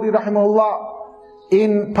Lahori rahimahullah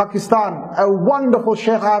in Pakistan. A wonderful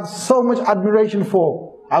Shaykh I have so much admiration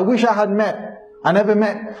for. I wish I had met. I never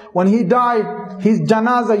met. When he died, his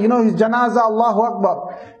janazah, his janazah, Allahu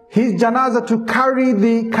Akbar. His janazah, to carry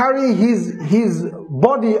his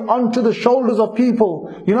body onto the shoulders of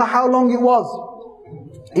people. You know how long it was?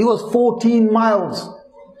 It was 14 miles.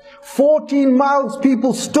 14 miles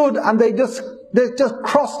people stood and they just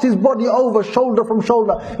crossed his body over, shoulder from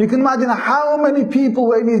shoulder. You can imagine how many people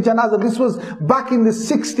were in his janazah. This was back in the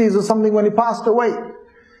 60s or something when he passed away.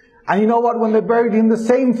 And you know what? When they buried him, the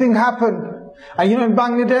same thing happened. And in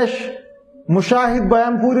Bangladesh, Mushahid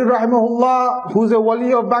Bayanpuri rahimahullah, who's a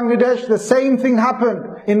wali of Bangladesh, the same thing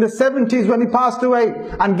happened in the 70s when he passed away.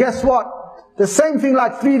 And guess what? The same thing,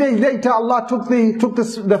 like 3 days later, Allah took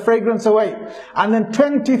the fragrance away. And then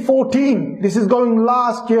 2014, this is going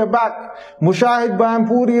last year back, Mushahid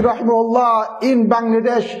Bayanpuri rahimahullah in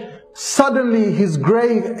Bangladesh, suddenly his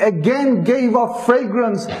grave again gave off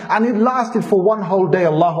fragrance, and it lasted for one whole day.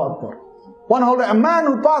 Allahu Akbar. One whole day. A man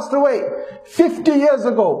who passed away 50 years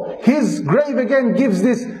ago, his grave again gives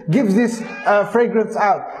this fragrance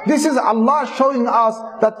out. This is Allah showing us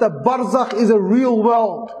that the barzakh is a real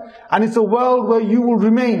world. And it's a world where you will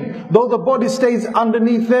remain. Though the body stays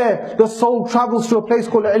underneath there, the soul travels to a place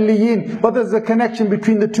called Illiyin, but there's a connection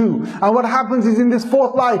between the two. And what happens is, in this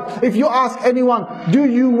fourth life, if you ask anyone, do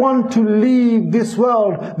you want to leave this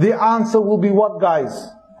world? The answer will be what, guys?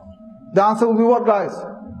 The answer will be what, guys?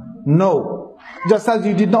 No. Just as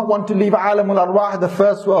you did not want to leave Alamul Arwah, the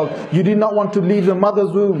first world. You did not want to leave the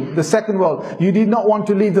mother's womb, the second world. You did not want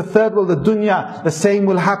to leave the third world, the dunya. The same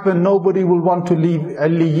will happen. Nobody will want to leave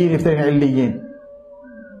Illiyin if they're in Illiyin.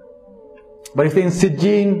 But if they're in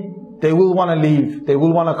Sijjin, they will want to leave. They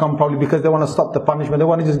will want to come, probably because they want to stop the punishment. They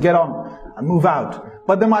want to just get on and move out.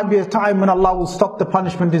 But there might be a time when Allah will stop the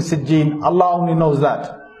punishment in Sijjin. Allah only knows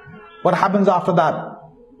that. What happens after that?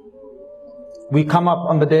 We come up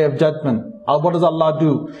on the Day of Judgment. What does Allah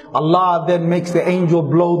do? Allah then makes the angel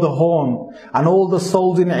blow the horn, and all the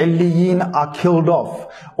souls in Illiyin are killed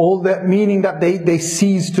off. All that, meaning that they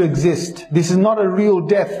cease to exist. This is not a real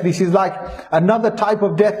death. This is like another type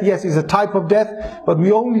of death. Yes, it's a type of death, but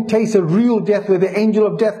we only taste a real death where the angel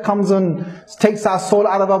of death comes and takes our soul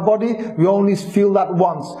out of our body. We only feel that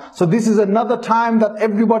once. So this is another time that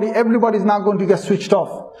everybody is now going to get switched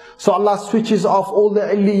off. So Allah switches off all the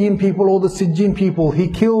Illiyin people, all the Sijjin people. He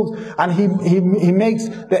kills and He makes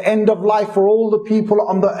the end of life for all the people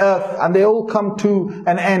on the earth, and they all come to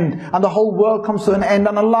an end, and the whole world comes to an end,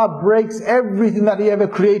 and Allah breaks everything that He ever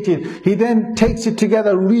created. He then takes it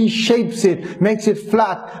together, reshapes it, makes it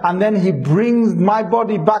flat, and then He brings my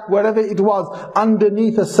body back wherever it was,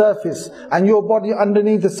 underneath the surface, and your body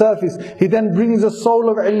underneath the surface. He then brings the soul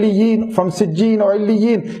of Illiyin from Sijjin or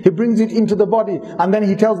Illiyin. He brings it into the body, and then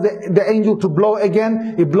He tells the angel to blow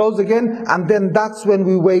again. He blows again, and then that's when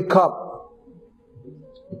we wake up.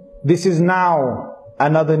 This is now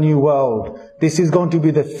another new world. This is going to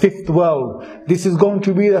be the fifth world. This is going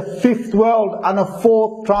to be the fifth world and a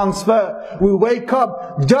fourth transfer. We wake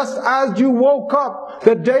up just as you woke up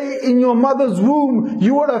the day in your mother's womb.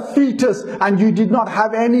 You were a fetus and you did not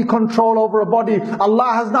have any control over a body.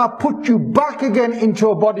 Allah has now put you back again into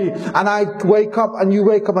a body, and I wake up and you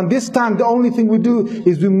wake up, and this time the only thing we do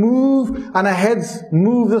is we move, and our heads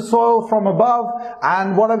move the soil from above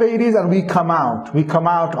and whatever it is, and we come out. We come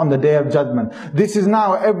out on the Day of Judgment. This is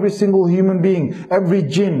now every single human being, every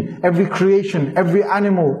jinn, every creation, every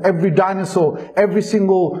animal, every dinosaur, every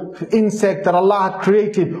single insect that Allah had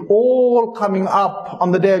created, all coming up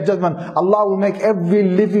on the Day of Judgment. Allah will make every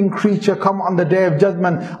living creature come on the Day of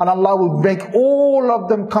Judgment, and Allah will make all of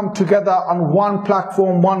them come together on one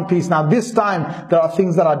platform, one piece. Now this time there are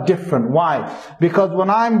things that are different. Why? Because when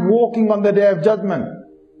I'm walking on the Day of Judgment,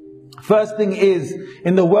 first thing is,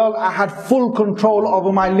 in the world I had full control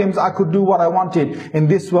over my limbs. I could do what I wanted. In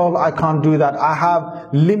this world I can't do that. I have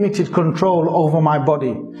limited control over my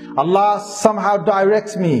body. Allah somehow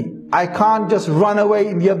directs me. I can't just run away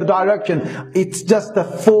in the other direction. It's just the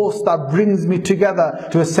force that brings me together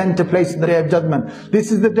to a center place in the Day of Judgment. This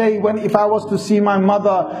is the day when, if I was to see my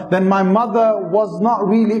mother, then my mother was not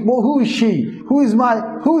really, well, who is she? Who is my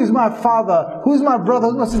father? Who is my brother?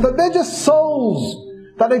 Who is my sister? They're just souls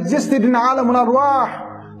that existed in Alamul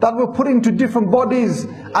Arwah. that were put into different bodies,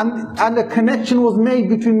 and a connection was made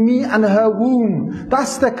between me and her womb.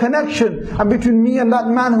 That's the connection, and between me and that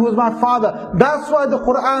man who was my father. That's why the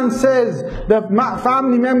Quran says the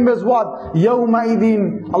family members what?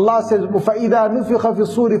 يَوْمَئِذٍ, Allah says, فَإِذَا نُفِخَ فِي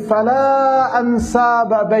الصُّورِ فَلَا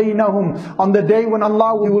أَنْسَابَ بَيْنَهُمْ. On the day when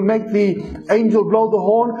Allah will make the angel blow the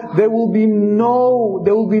horn, there will be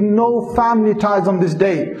no family ties on this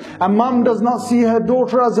day. A mom does not see her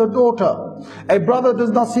daughter as her daughter. A brother does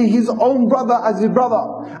not see his own brother as his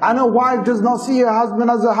brother. And a wife does not see her husband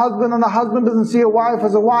as a husband, and a husband doesn't see a wife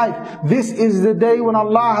as a wife. This is the day when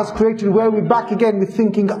Allah has created, where we're back again with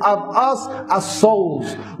thinking of us as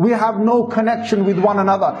souls. We have no connection with one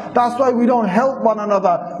another. That's why we don't help one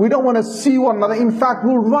another. We don't want to see one another. In fact,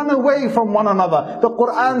 we'll run away from one another. The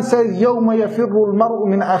Quran says, يَوْمَ يَفِرُّ الْمَرْءُ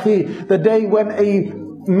مِنْ أَخِيهِ. The day when a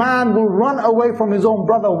man will run away from his own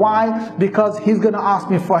brother. Why? Because he's going to ask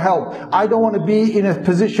me for help. I don't want to be in a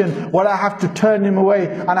position where I have to turn him away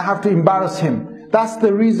and I have to embarrass him. That's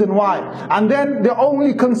the reason why. And then the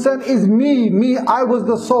only concern is me. I was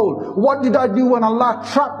the soul. What did I do when Allah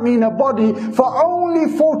trapped me in a body for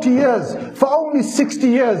only 40 years, for only 60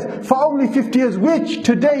 years, for only 50 years, which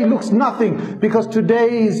today looks nothing, because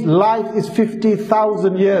today's life is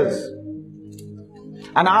 50,000 years.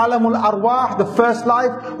 And Alamul Arwah, the first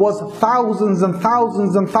life, was thousands and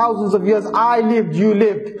thousands and thousands of years. I lived, you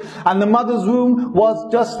lived. And the mother's womb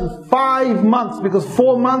was just 5 months, because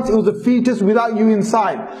 4 months it was a fetus without you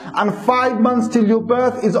inside. And 5 months till your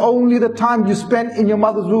birth is only the time you spent in your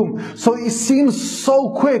mother's womb. So it seems so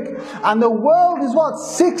quick. And the world is what?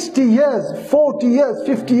 60 years, 40 years,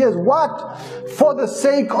 50 years. What? For the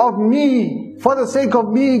sake of me. For the sake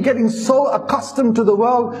of me getting so accustomed to the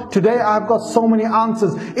world, today I've got so many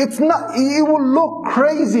answers. It's not, it will look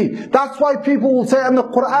crazy. That's why people will say, and the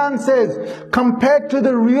Quran says, compared to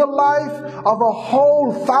the real life of a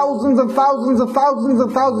whole thousands and thousands and thousands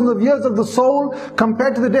and thousands of years of the soul,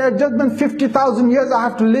 compared to the Day of Judgment, 50,000 years I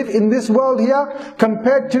have to live in this world here,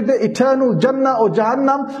 compared to the eternal Jannah or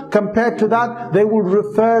Jahannam, compared to that, they will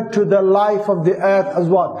refer to the life of the earth as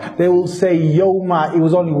what? They will say, Yawma, it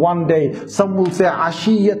was only one day. Some will say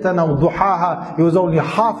ashiyatan aw duhaha, it was only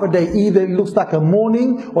half a day. Either it looks like a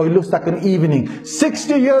morning or it looks like an evening.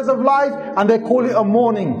 60 years of life and they call it a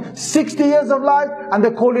morning. 60 years of life and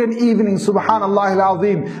they call it an evening. Subhanallah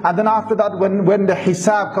al-Azim. And then after that, when the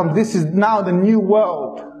hisab comes, this is now the new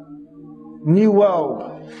world. New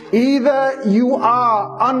world. Either you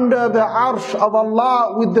are under the arsh of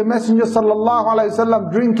Allah with the Messenger sallallahu alaihi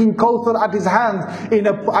wasallam drinking Kawthar at his hands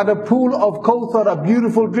at a pool of Kawthar, a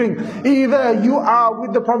beautiful drink. Either you are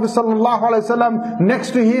with the Prophet sallallahu alaihi wasallam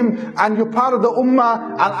next to him and you're part of the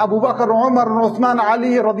Ummah, and Abu Bakr, Umar and Uthman,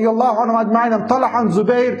 Ali radiyallahu anhu ajma'in, and Talha and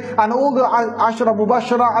Zubair and all the Ashra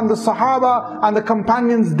Mubashara and the Sahaba and the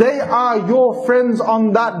companions, they are your friends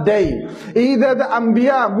on that day. Either the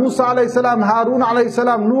Anbiya, Musa alayhi salam, Harun alayhi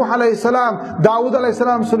salam, Nuh alayhi salam, Dawood alayhi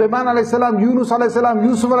salam, Sulaiman alayhi salam, Yunus alayhi salam,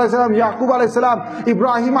 Yusuf alayhi salam, Yaqub alayhi salam,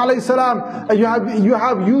 Ibrahim alayhi salam, you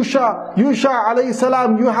have Yusha alayhi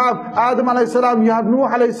salam, you have Adam alayhi salam, you have Nuh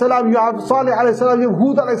alayhi salam, you have Salih alayhi salam, you have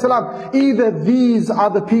Hud alayhi salam. Either these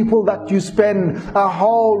are the people that you spend a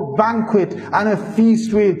whole banquet and a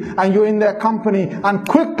feast with, and you're in their company, and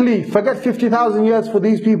quickly forget 50,000 years for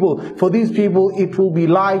these people. For these people it will be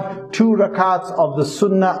like 2 rakats of the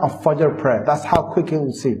Sunnah of Fajr prayer. That's how quick it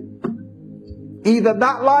will seem. Either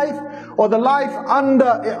that life or the life on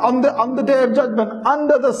the Day of Judgment,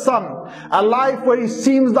 under the sun. A life where it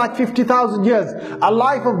seems like 50,000 years. A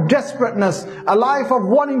life of desperateness. A life of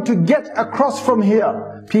wanting to get across from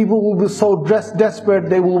here. People will be so desperate,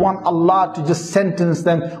 they will want Allah to just sentence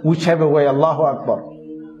them whichever way. Allahu Akbar.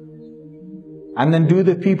 And then do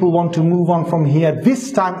the people want to move on from here?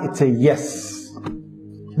 This time it's a yes.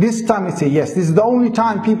 This time it's a yes. This is the only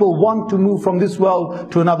time people want to move from this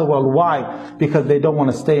world to another world. Why? Because they don't want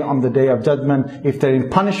to stay on the Day of Judgment. If they're in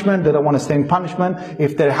punishment, they don't want to stay in punishment.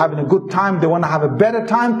 If they're having a good time, they want to have a better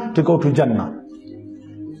time to go to Jannah.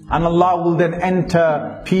 And Allah will then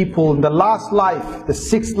enter people in the last life, the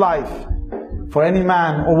 6th life, for any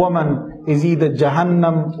man or woman, is either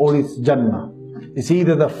Jahannam or it's Jannah. It's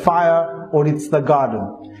either the fire or it's the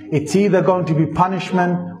garden. It's either going to be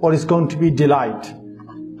punishment or it's going to be delight.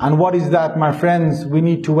 And what is that, my friends? We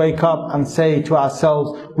need to wake up and say to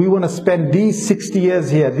ourselves, we want to spend these 60 years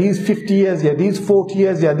here, these 50 years here, these 40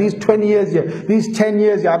 years here, these 20 years here, these 10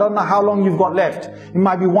 years here. I don't know how long you've got left. It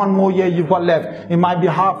might be 1 more year you've got left. It might be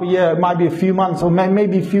half a year, it might be a few months, or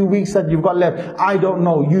maybe a few weeks that you've got left. I don't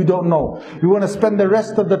know, you don't know. You want to spend the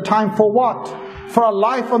rest of the time for what? For a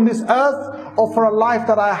life on this earth, or for a life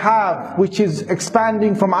that I have, which is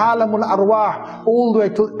expanding from alamul arwah all the way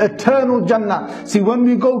to eternal Jannah. See, when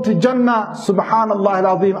we go to Jannah, subhanallah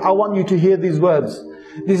al-azim, I want you to hear these words.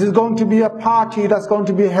 This is going to be a party that's going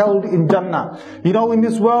to be held in Jannah. You know, in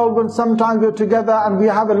this world, when sometimes we're together and we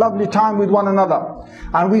have a lovely time with one another,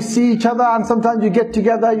 and we see each other, and sometimes you get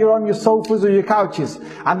together, you're on your sofas or your couches,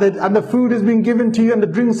 and the food has been given to you, and the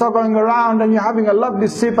drinks are going around, and you're having a lovely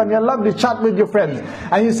sip, and you're lovely chat with your friends.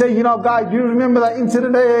 And you say, you know, guys, do you remember that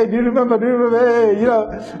incident? Hey, do you remember, hey, you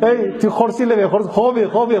know, hey,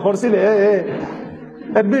 hey.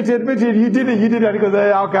 Admit it, you did it. And he goes,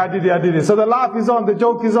 hey, okay, I did it. So the laugh is on, the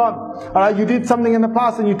joke is on. Alright, you did something in the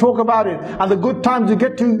past and you talk about it. And the good times, you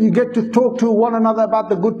get to talk to one another about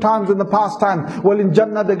the good times and the past times. Well, in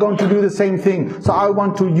Jannah, they're going to do the same thing. So I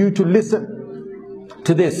want you to listen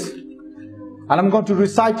to this. And I'm going to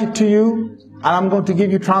recite it to you. And I'm going to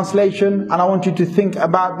give you translation, and I want you to think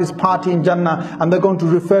about this party in Jannah. And they're going to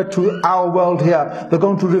refer to our world here. They're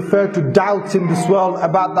going to refer to doubts in this world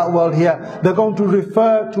about that world here. They're going to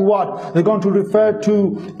refer to what? They're going to refer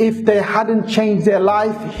to, if they hadn't changed their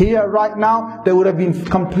life here right now, they would have been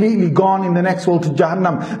completely gone in the next world to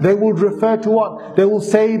Jahannam. They will refer to what? They will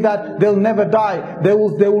say that they'll never die. They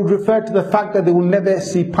will refer to the fact that they will never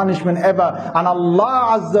see punishment ever. And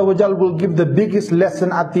Allah Azza wa Jal will give the biggest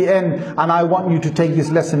lesson at the end. And I want you to take this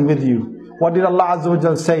lesson with you. What did Allah Azza wa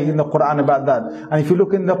Jal say in the Quran about that? And if you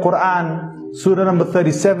look in the Quran, Surah number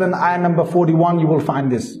 37, ayah number 41, you will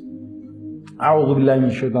find this. أعوذ بالله من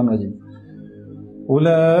الشيطان الرجيم.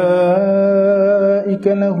 أولئك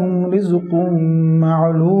لهم رزق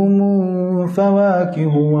معلوم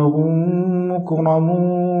فواكه وهم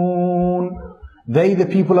مكرمون. They, the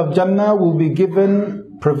people of Jannah, will be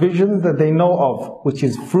given provisions that they know of, which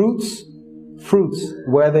is fruits,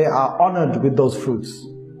 where they are honored with those fruits.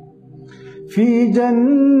 في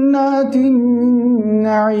جنات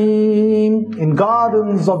النعيم, in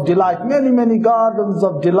gardens of delight, many gardens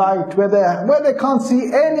of delight, where they can't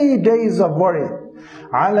see any days of worry.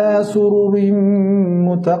 على سرر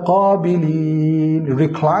متقابلين,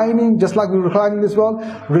 reclining, just like we recline in this world,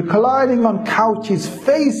 reclining on couches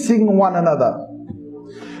facing one another.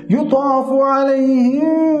 يطاف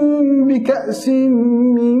عليهم بكأس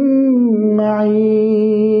من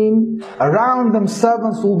معين. Around them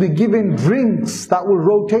servants will be given drinks that will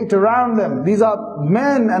rotate around them. These are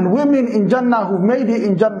men and women in Jannah who've made it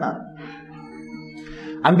in Jannah.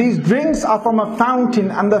 And these drinks are from a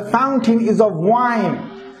fountain, and the fountain is of wine.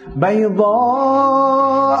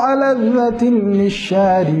 بيضاء لذة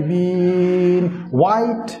للشاربين.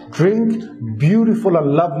 White drink, beautiful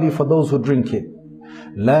and lovely for those who drink it.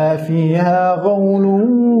 لا فيها غول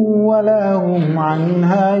ولا هم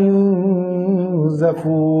عنها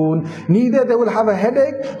ينزفون. Neither they will have a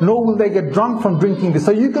headache, nor will they get drunk from drinking this.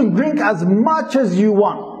 So you can drink as much as you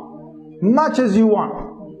want.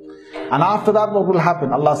 And after that, what will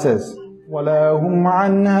happen? Allah says, وَلَا هُمْ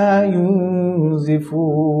عَنْهَا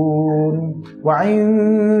يُنزِفُونَ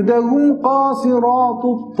وَعِنْدَهُمْ قَاصِرَاتُ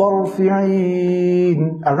الطَّرْفِ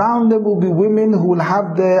عِينٌ. Around them will be women who will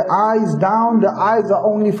have their eyes down. The eyes are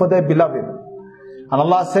only for their beloved. And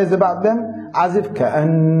Allah says about them, as if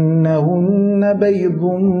كَأَنَّهُنَّ بَيْضٌ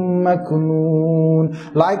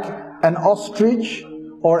مَكْنُونَ, like an ostrich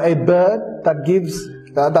or a bird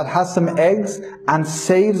that has some eggs and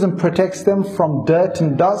saves and protects them from dirt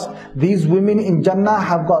and dust. These women in Jannah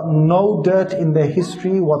have got no dirt in their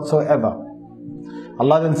history whatsoever.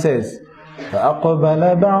 Allah then says,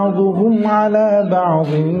 فَأَقْبَلَ بَعْضُهُمْ عَلَى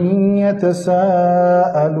بَعْضٍ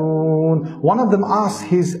يَتَسَاءَلُونَ. One of them asks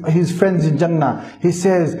his friends in Jannah, he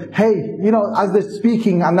says, hey, you know, as they're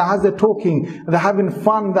speaking and as they're talking, they're having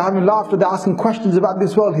fun, they're having laughter, they're asking questions about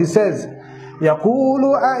this world. He says, يقول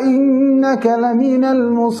أئنك لمن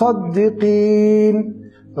المصدقين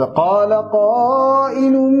فقال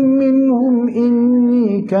قائل منهم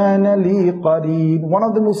إني كان لي قرين. One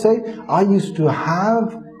of them will say, I used to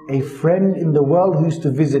have a friend in the world who used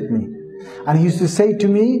to visit me, and he used to say to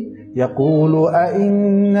me, يقول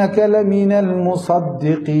أئنك لمن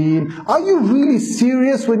المصدقين. Are you really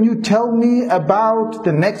serious when you tell me about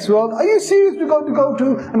the next world? Are you serious to go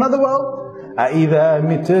to another world? أَإِذَا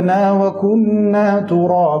مِتْنَا وَكُنَّا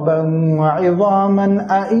تُرَابًا وَعِظَامًا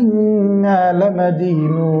أَإِنَّا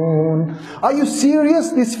لَمَدِينُونَ. Are you serious?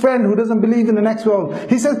 This friend who doesn't believe in the next world,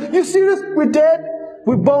 he says, you serious? We're dead,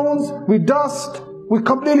 we're bones, we're dust, we're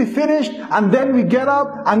completely finished, and then we get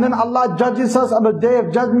up, and then Allah judges us on the day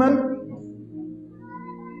of judgment.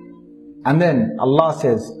 And then Allah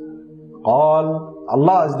says,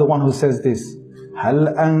 Allah is the one who says this,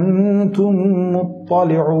 هَلْ أَنْتُمْ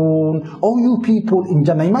مُطَّلِعُونَ. Oh, you people in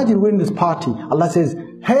Jannah, imagine we're in this party. Allah says,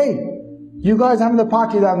 hey, You guys having the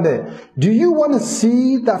party down there. Do you want to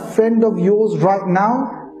see that friend of yours right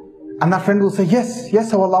now? And that friend will say, yes,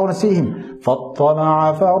 yes, oh Allah, I want to see him.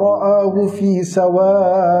 فَاطَّلَعَ فَرَآهُ فِي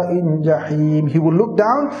سَوَاءٍ جَحِيمٍ. He will look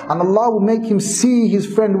down and Allah will make him see his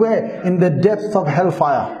friend where? In the depths of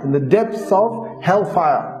hellfire. In the depths of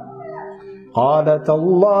hellfire. قَالَ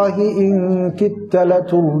تَاللَّهِ إِن كِدْتَ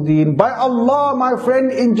لَتُرْدِينَ. By Allah, my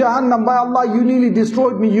friend, in Jahannam, by Allah, you nearly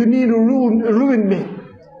destroyed me, you nearly ruined me.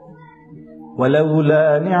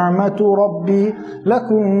 وَلَوْلَا نِعْمَةُ رَبِّي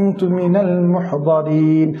لَكُنْتُ مِنَ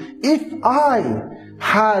الْمُحْضَرِينَ.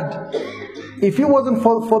 If it wasn't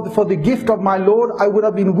for the gift of my Lord, I would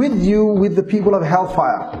have been with you with the people of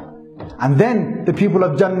hellfire. And then the people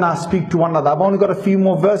of Jannah speak to one another. I've only got a few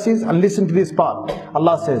more verses, and listen to this part.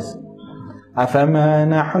 Allah says, أَفَمَا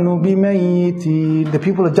نَحْنُ بِمَيِّتِينَ. The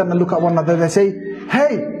people of Jannah look at one another, they say,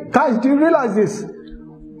 hey, guys, do you realize this?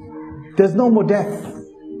 There's no more death.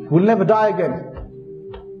 We'll never die again.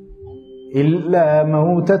 إِلَّا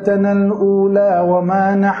مَوْتَتَنَا الْأُولَى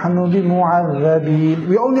وَمَا نَحْنُ بِمُعَذَّبِينَ.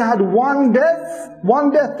 We only had one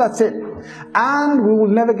death, that's it. And we will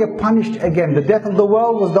never get punished again. The death of the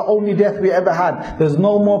world was the only death we ever had. There's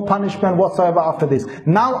no more punishment whatsoever after this.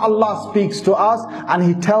 Now Allah speaks to us and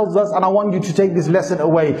He tells us, and I want you to take this lesson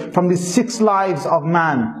away from the 6 lives of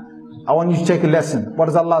man. I want you to take a lesson. What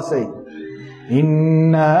does Allah say?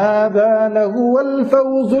 إِنَّ هَذَا لَهُوَ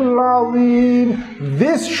الْفَوْزُ الْعَظِيمُ.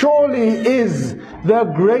 This surely is the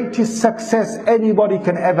greatest success anybody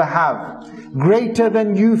can ever have. Greater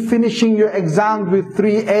than you finishing your exams with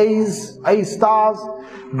 3 A's, A stars.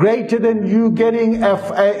 Greater than you getting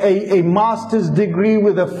a master's degree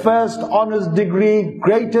with a first honors degree.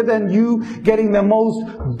 Greater than you getting the most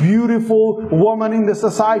beautiful woman in the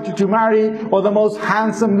society to marry, or the most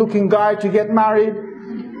handsome looking guy to get married.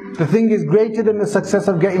 The thing is greater than the success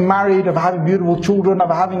of getting married, of having beautiful children, of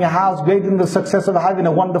having a house, greater than the success of having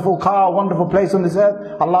a wonderful car, a wonderful place on this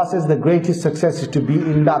earth. Allah says the greatest success is to be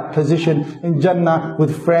in that position in Jannah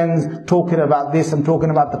with friends, talking about this and talking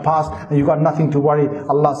about the past, and you've got nothing to worry.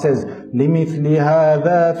 Allah says, لِمِثْلِ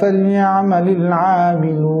هَذَا فَلْيَعْمَلِ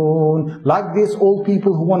الْعَامِلُونَ. Like this, all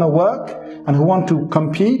people who want to work and who want to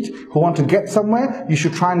compete, who want to get somewhere, you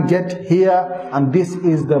should try and get here, and this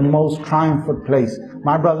is the most triumphant place.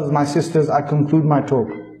 My brothers, my sisters, I conclude my talk.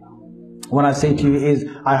 What I say to you is,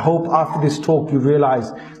 I hope after this talk you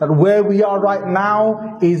realize that where we are right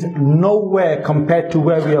now is nowhere compared to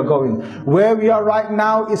where we are going. Where we are right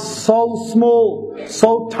now is so small,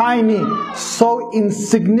 so tiny, so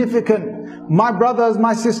insignificant. My brothers,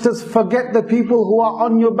 my sisters, forget the people who are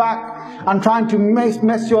on your back and trying to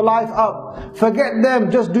mess your life up. Forget them.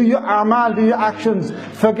 Just do your amal, do your actions.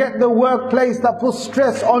 Forget the workplace that puts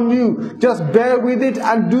stress on you. Just bear with it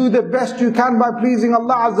and do the best you can by pleasing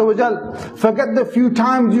Allah Azza wa Jal. Forget the few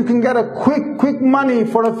times you can get a quick money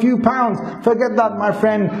for a few pounds. Forget that, my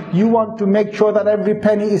friend. You want to make sure that every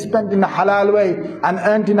penny is spent in a halal way and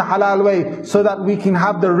earned in a halal way, so that we can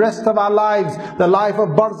have the rest of our lives, the life of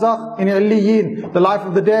barzakh in Illiyin, the life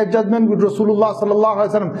of the Day of Judgment with Rasulullah sallallahu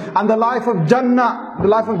alaihi wasallam, and the life of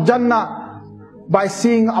Jannah, by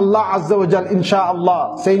seeing Allah Azza wa Jal,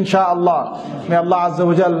 insha'Allah. Say insha'Allah. May Allah Azza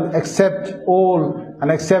wa Jal accept all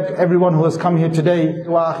and accept everyone who has come here today.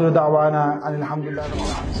 Wa akhiru da'wana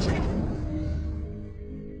alhamdulillah.